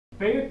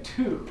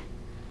Beta2.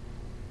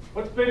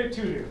 What's Beta2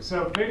 do?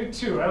 So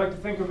Beta2, I like to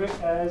think of it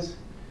as,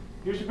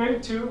 here's your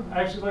Beta2.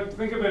 I actually like to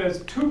think of it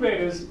as two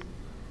betas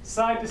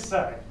side to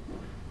side.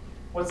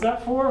 What's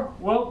that for?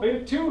 Well,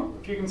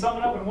 Beta2, if you can sum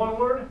it up in one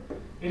word,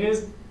 it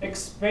is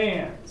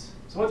expands.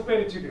 So what's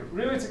Beta2 do?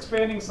 Really, it's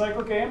expanding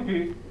cyclic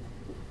AMP,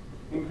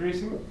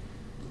 increasing.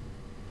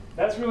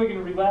 That's really going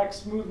to relax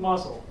smooth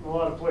muscle in a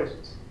lot of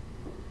places.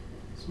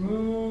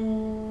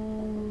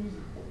 Smooth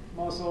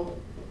muscle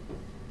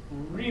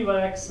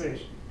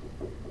relaxation.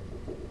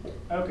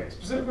 Okay,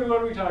 specifically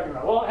what are we talking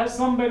about? Well, it has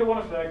some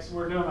beta-1 effects.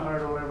 We're doing the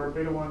heart or whatever,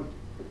 beta-1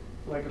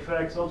 like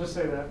effects. I'll just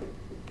say that.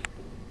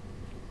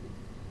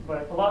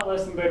 But a lot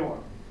less than beta-1.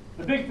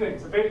 The big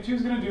things, the beta-2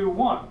 is going to do,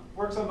 one,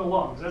 works on the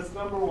lungs. That's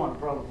number one,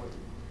 probably.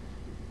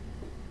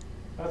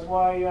 That's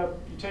why you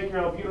take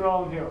your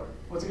albuterol inhaler.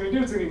 What's it going to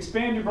do? It's going to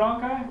expand your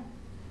bronchi.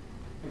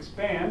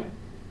 Expand.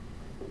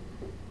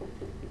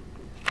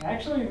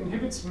 Actually, it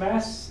inhibits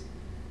mast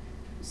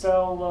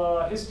cell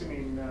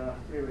histamine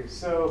release.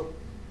 So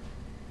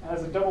it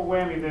has a double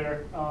whammy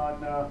there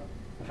on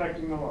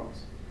affecting the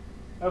lungs.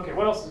 Okay,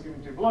 what else is it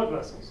going to do? Blood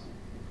vessels.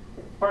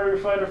 Part of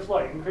your fight or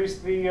flight. Increase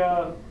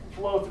the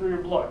flow through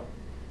your blood.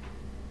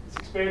 It's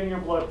expanding your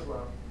blood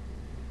flow.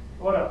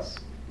 What else?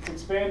 It's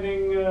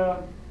expanding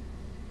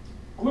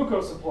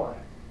glucose supply.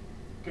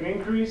 It can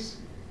increase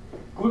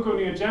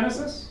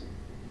gluconeogenesis.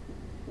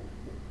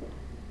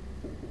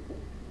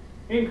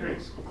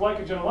 Increase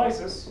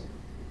glycogenolysis.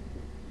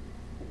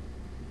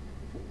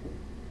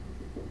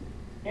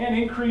 And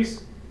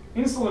increase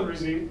insulin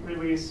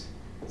release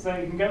so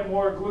that you can get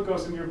more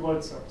glucose in your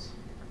blood cells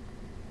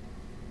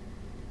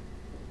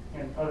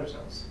and other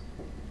cells.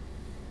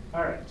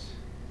 All right.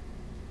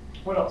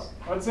 What else?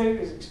 I would say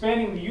is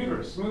expanding the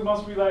uterus. Smooth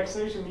muscle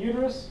relaxation in the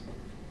uterus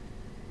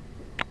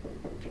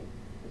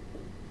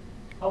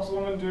helps a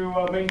woman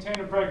to maintain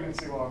a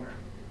pregnancy longer,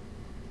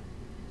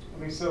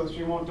 at least so that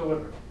she won't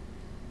deliver.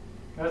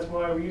 That's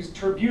why we use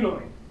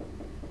terbutaline.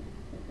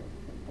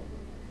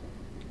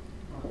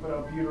 I'll put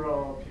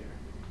albuterol up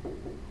here.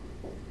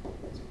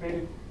 It's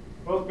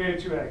both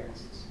beta-2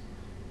 agonists.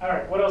 All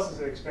right, what else is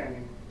it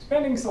expanding?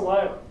 Expanding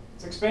saliva.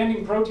 It's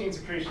expanding protein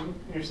secretion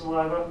in your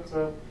saliva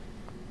to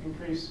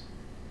increase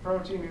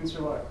protein in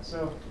saliva.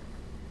 So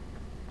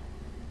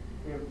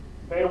we have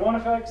beta-1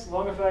 effects,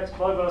 lung effects,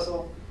 blood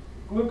vessel,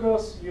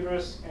 glucose,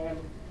 uterus, and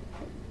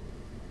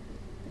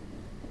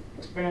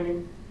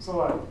expanding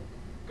saliva.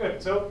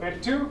 Good, so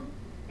beta-2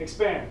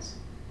 expands.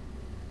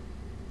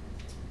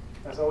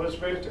 That's all there's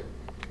for beta-2.